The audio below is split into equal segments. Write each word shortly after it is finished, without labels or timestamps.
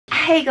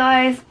Hey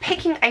guys,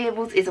 picking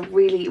A-levels is a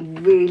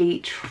really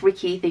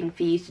tricky thing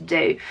for you to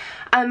do.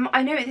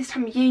 I know at this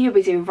time of year you're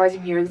busy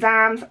revising for your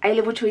exams,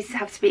 A-level choices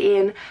have to be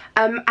in,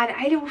 and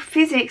A-level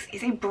physics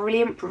is a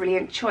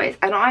brilliant choice.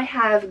 And I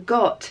have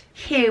got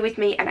here with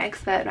me an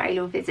expert on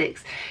A-level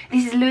physics.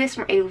 This is Lewis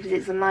from A-level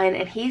Physics Online,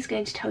 and he's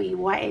going to tell you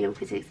why A-level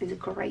physics is a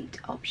great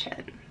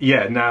option.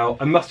 Yeah, now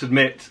I must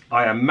admit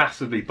I am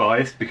massively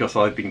biased because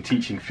I've been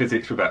teaching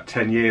physics for about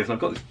 10 years and I've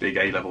got this big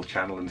A-level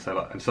channel and so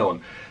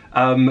on.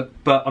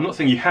 But I'm not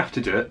saying you have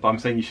to do it, but I'm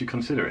saying you should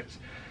consider it.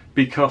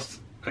 Because,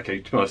 okay,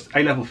 to be honest,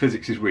 A-level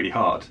physics is really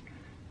hard.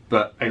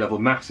 But A-level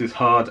maths is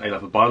hard,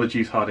 A-level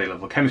biology is hard,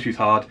 A-level chemistry is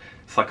hard,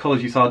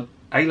 psychology is hard.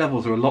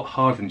 A-levels are a lot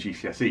harder than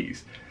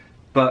GCSEs.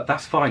 But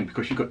that's fine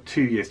because you've got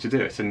 2 years to do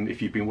it, and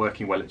if you've been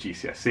working well at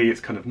GCSE, it's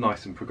kind of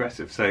nice and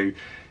progressive. So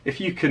if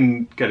you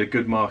can get a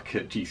good mark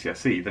at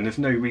GCSE, then there's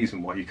no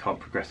reason why you can't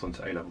progress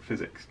onto A-level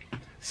physics.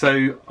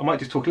 So I might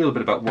just talk a little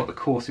bit about what the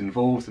course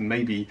involves and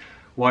maybe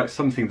why it's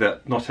something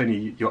that not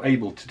only you're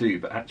able to do,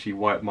 but actually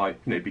why it might,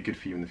 be good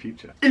for you in the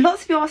future.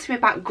 Lots of you asked me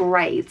about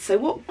grades. So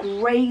what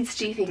grades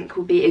do you think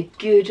will be a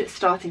good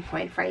starting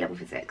point for A-level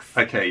physics?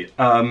 Okay,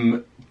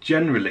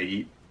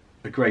 generally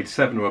a grade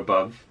 7 or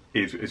above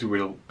is a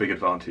real big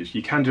advantage.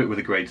 You can do it with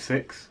a grade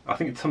 6. I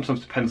think it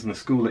sometimes depends on the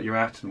school that you're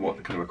at and what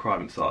the kind of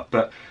requirements are.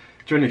 But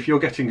generally, if you're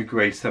getting a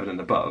grade 7 and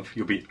above,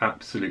 you'll be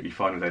absolutely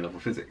fine with A-level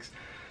physics.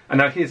 And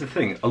now here's the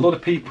thing, a lot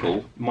of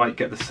people might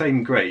get the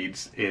same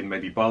grades in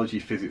maybe biology,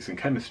 physics and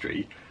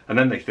chemistry, and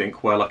then they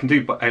think, well, I can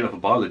do A-level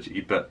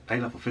biology, but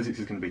A-level physics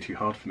is going to be too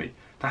hard for me.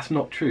 That's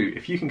not true.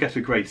 If you can get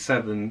a grade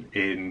 7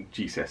 in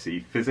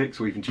GCSE physics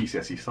or even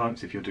GCSE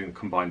science if you're doing a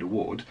combined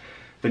award,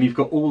 then you've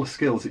got all the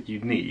skills that you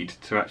need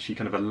to actually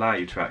kind of allow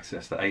you to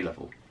access the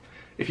A-level.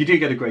 If you do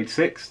get a grade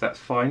 6, that's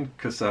fine,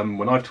 because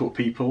when I've taught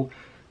people,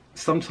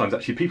 sometimes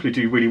actually people who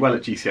do really well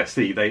at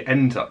GCSE, they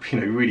end up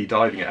really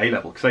diving at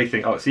A-level because they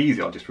think, oh, it's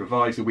easy, I'll just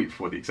revise a week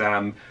before the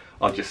exam,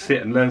 I'll just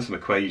sit and learn some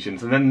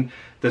equations, and then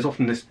there's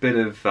often this bit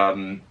of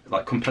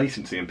like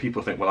complacency, and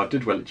people think, well, I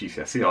did well at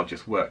GCSE, I'll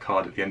just work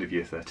hard at the end of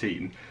year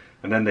 13,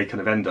 and then they kind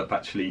of end up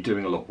actually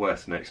doing a lot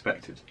worse than they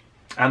expected.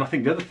 And I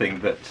think the other thing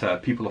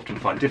that people often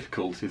find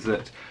difficult is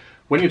that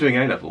when you're doing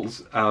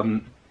A-levels,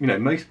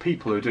 most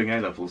people who are doing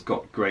A-levels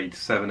got grades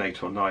 7,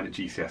 8 or 9 at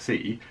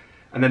GCSE,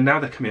 and then now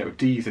they're coming out with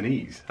D's and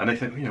E's, and they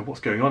think, what's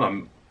going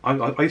on?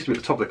 I used to be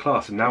at the top of the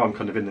class, and now I'm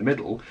kind of in the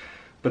middle.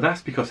 But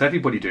that's because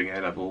everybody doing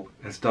A-level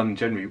has done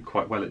generally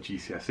quite well at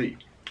GCSE.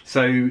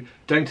 So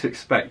don't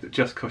expect that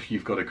just because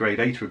you've got a grade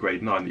 8 or a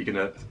grade 9 that you're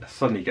going to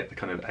suddenly get the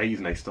kind of A's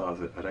and A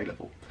stars at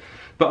A-level.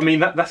 But I mean,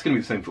 that's going to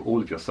be the same for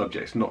all of your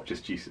subjects, not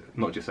just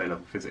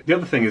A-level physics. The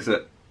other thing is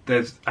that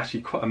there's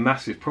actually quite a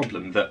massive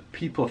problem that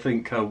people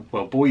think,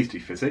 well, boys do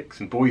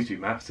physics and boys do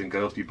maths and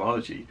girls do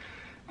biology.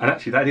 And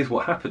actually that is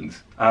what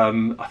happens.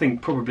 I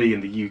think probably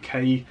in the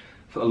UK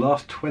for the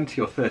last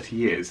 20 or 30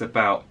 years,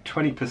 about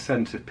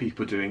 20% of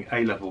people doing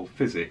A-level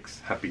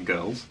physics have been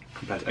girls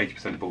compared to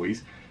 80% boys.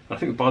 And I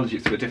think with biology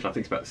it's a bit different. I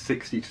think it's about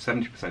 60 to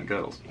 70%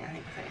 girls. Yeah, I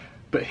think so.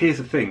 But here's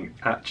the thing,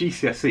 at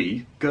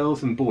GCSE,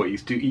 girls and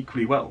boys do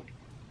equally well.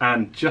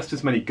 And just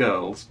as many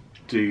girls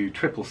do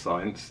triple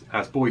science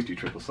as boys do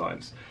triple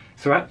science.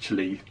 So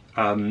actually,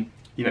 most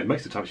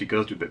of the time actually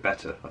girls do a bit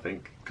better, I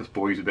think, because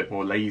boys are a bit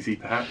more lazy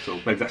perhaps, or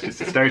maybe that's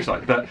just a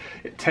stereotype, but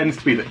it tends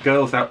to be that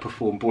girls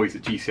outperform boys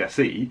at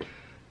GCSE,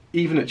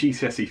 even at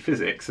GCSE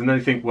physics, and they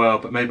think, well,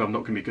 but maybe I'm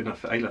not going to be good enough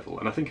for A-level.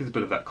 And I think it's a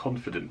bit of that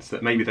confidence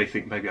that maybe they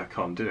think, maybe I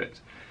can't do it.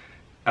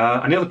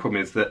 And the other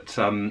problem is that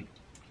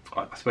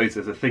I suppose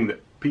there's a thing that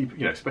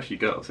people, especially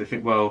girls, they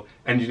think, well,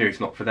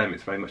 engineering's not for them,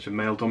 it's very much a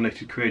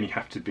male-dominated career, and you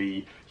have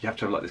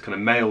to have like this kind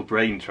of male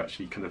brain to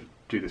actually kind of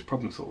do this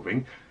problem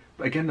solving.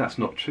 But again, that's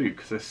not true,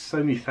 because there's so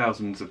many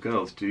thousands of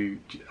girls do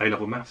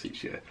A-level maths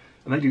each year,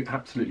 and they do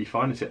absolutely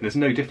fine at it. And there's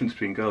no difference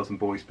between girls and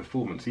boys'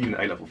 performance, even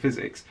at A-level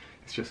physics.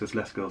 It's just there's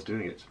less girls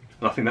doing it.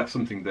 And I think that's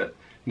something that,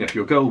 if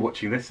you're a girl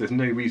watching this, there's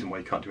no reason why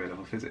you can't do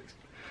A-level physics.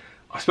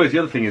 I suppose the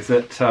other thing is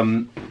that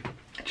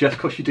just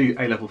because you do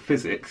A-level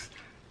physics,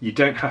 you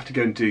don't have to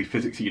go and do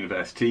physics at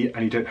university,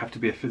 and you don't have to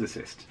be a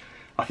physicist.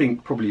 I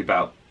think probably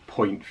about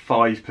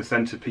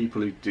 0.5% of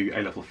people who do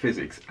A-level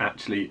physics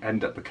actually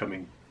end up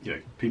becoming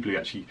people who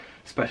actually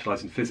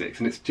specialise in physics,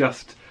 and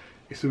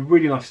it's a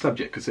really nice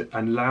subject because it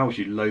allows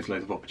you loads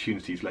of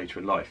opportunities later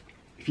in life.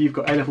 If you've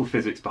got A-level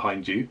physics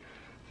behind you,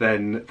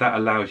 then that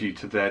allows you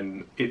to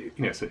then,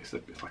 it's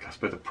like, I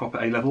suppose, a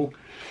proper A-level.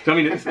 So I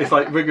mean, it's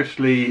like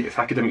rigorously, it's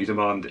academically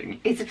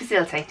demanding. It's a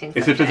facilitating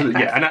subject.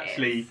 Yeah, and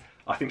actually,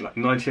 I think like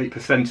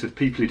 98% of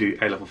people who do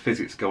A-level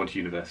physics go on to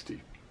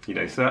university.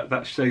 So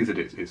that shows that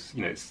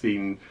it's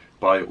seen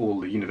by all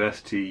the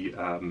university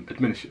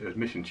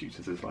admission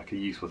tutors as like a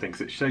useful thing,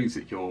 because it shows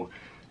that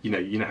you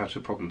know how to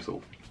problem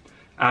solve.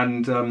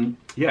 And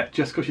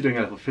just because you're doing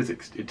A-level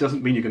physics, it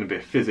doesn't mean you're going to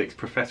be a physics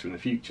professor in the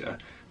future,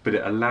 but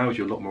it allows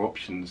you a lot more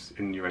options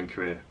in your own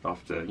career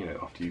after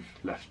you've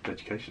left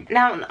education.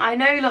 Now, I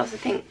know lots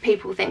of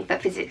people think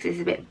that physics is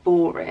a bit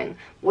boring.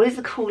 What is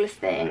the coolest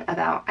thing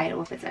about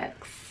A-level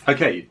physics?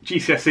 Okay,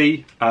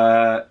 GCSE,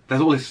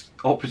 there's all this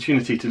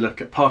opportunity to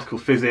look at particle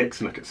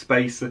physics and look at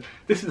space.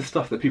 This is the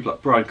stuff that people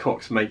like Brian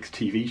Cox makes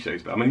TV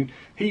shows about. I mean,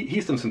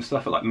 he's done some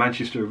stuff at like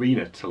Manchester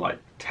Arena to like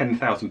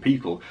 10,000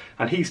 people,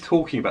 and he's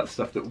talking about the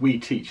stuff that we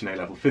teach in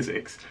A-level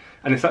physics,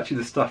 and it's actually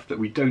the stuff that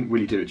we don't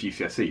really do at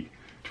GCSE.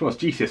 To be honest,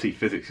 GCSE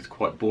physics is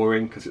quite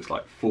boring because it's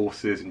like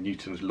forces and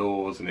Newton's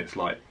laws and it's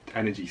like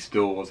energy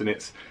stores, and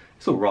it's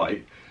all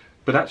right.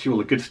 But actually all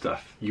the good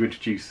stuff you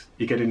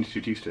get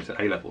introduced to it at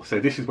A-level.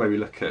 So this is where we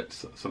look at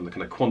some of the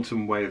kind of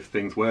quantum way of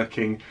things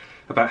working,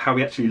 about how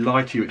we actually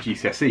lie to you at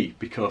GCSE,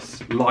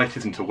 because light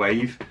isn't a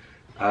wave.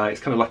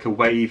 It's kind of like a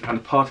wave and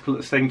a particle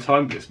at the same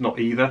time, but it's not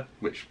either,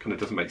 which kind of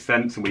doesn't make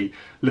sense. And we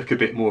look a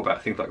bit more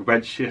about things like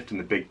redshift and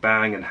the Big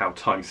Bang and how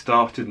time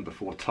started, and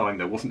before time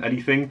there wasn't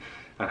anything,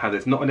 and how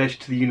there's not an edge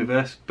to the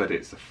universe, but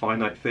it's a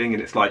finite thing,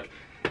 and it's like,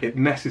 it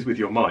messes with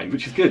your mind,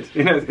 which is good.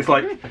 It's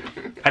like,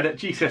 and at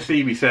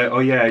GCSE we say, oh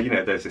yeah,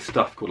 there's this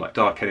stuff called like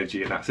dark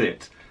energy and that's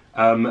it.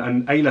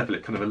 And A-level,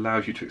 it kind of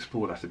allows you to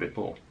explore that a bit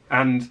more.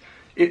 And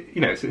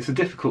it's a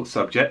difficult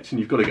subject, and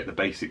you've got to get the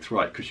basics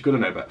right, because you've got to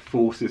know about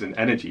forces and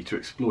energy to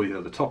explore the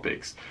other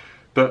topics.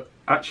 But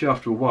actually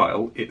after a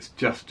while, it's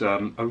just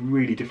a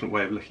really different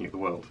way of looking at the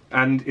world.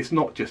 And it's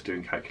not just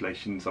doing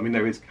calculations. I mean,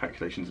 there is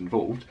calculations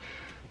involved,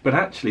 but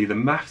actually the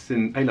maths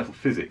in A-level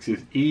physics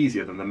is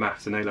easier than the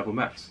maths in A-level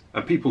maths.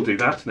 And people do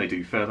that, and they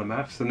do further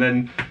maths, and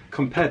then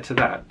compared to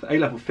that, the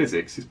A-level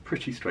physics is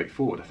pretty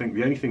straightforward. I think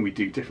the only thing we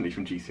do differently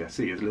from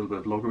GCSE is a little bit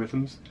of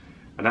logarithms,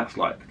 and that's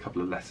like a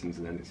couple of lessons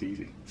and then it's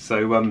easy.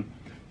 So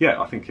yeah,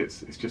 I think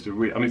it's just a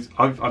real, I mean,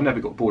 I've never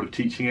got bored of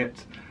teaching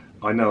it.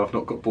 I know I've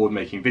not got bored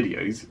making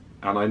videos,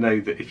 and I know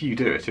that if you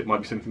do it, it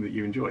might be something that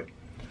you enjoy.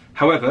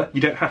 However,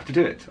 you don't have to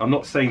do it. I'm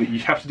not saying that you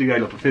have to do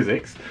A-level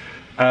physics.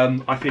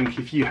 I think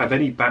if you have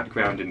any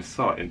background in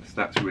science,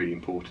 that's really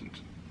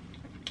important,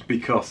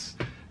 because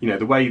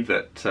the way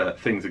that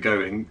things are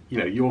going,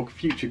 your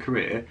future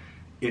career,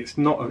 it's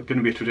not going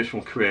to be a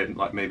traditional career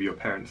like maybe your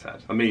parents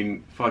had. I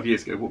mean, 5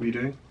 years ago, what were you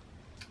doing?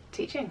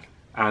 Teaching.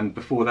 And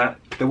before that,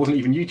 there wasn't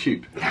even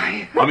YouTube.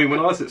 I mean, when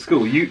I was at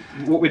school,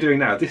 what we're doing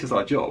now, this is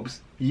our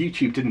jobs.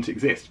 YouTube didn't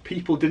exist.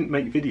 People didn't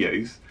make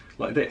videos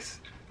like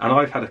this. And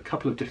I've had a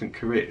couple of different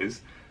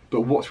careers,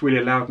 but what's really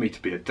allowed me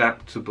to be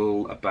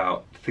adaptable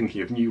about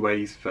thinking of new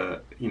ways for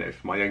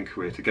my own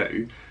career to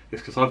go is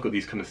because I've got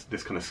this kind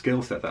of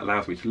skill set that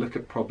allows me to look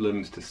at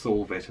problems, to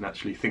solve it, and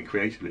actually think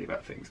creatively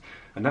about things.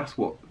 And that's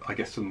what I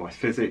guess some of my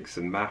physics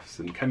and maths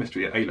and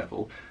chemistry at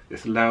A-level,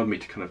 it's allowed me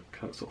to kind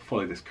of sort of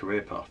follow this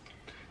career path.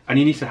 And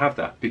you need to have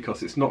that,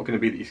 because it's not going to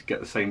be that you get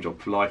the same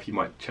job for life. You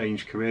might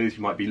change careers,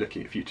 you might be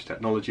looking at future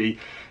technology.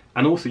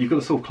 And also you've got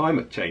to solve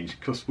climate change,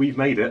 because we've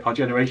made it, our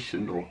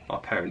generation, or our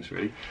parents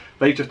really,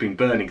 they've just been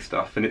burning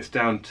stuff, and it's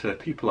down to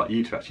people like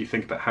you to actually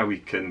think about how we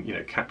can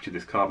capture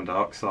this carbon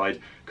dioxide,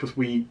 because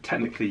we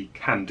technically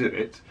can do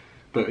it,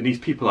 but it needs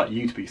people like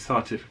you to be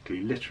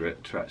scientifically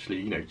literate to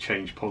actually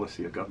change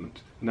policy of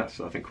government. And that's,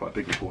 I think, quite a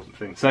big important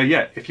thing. So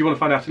yeah, if you want to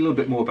find out a little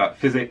bit more about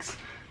physics,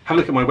 have a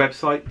look at my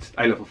website,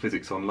 A-Level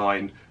Physics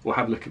Online, or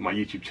have a look at my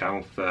YouTube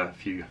channel for a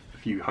few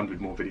hundred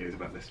more videos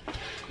about this.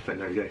 So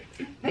there you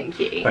go. Thank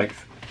you. Thanks.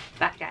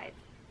 Bye guys.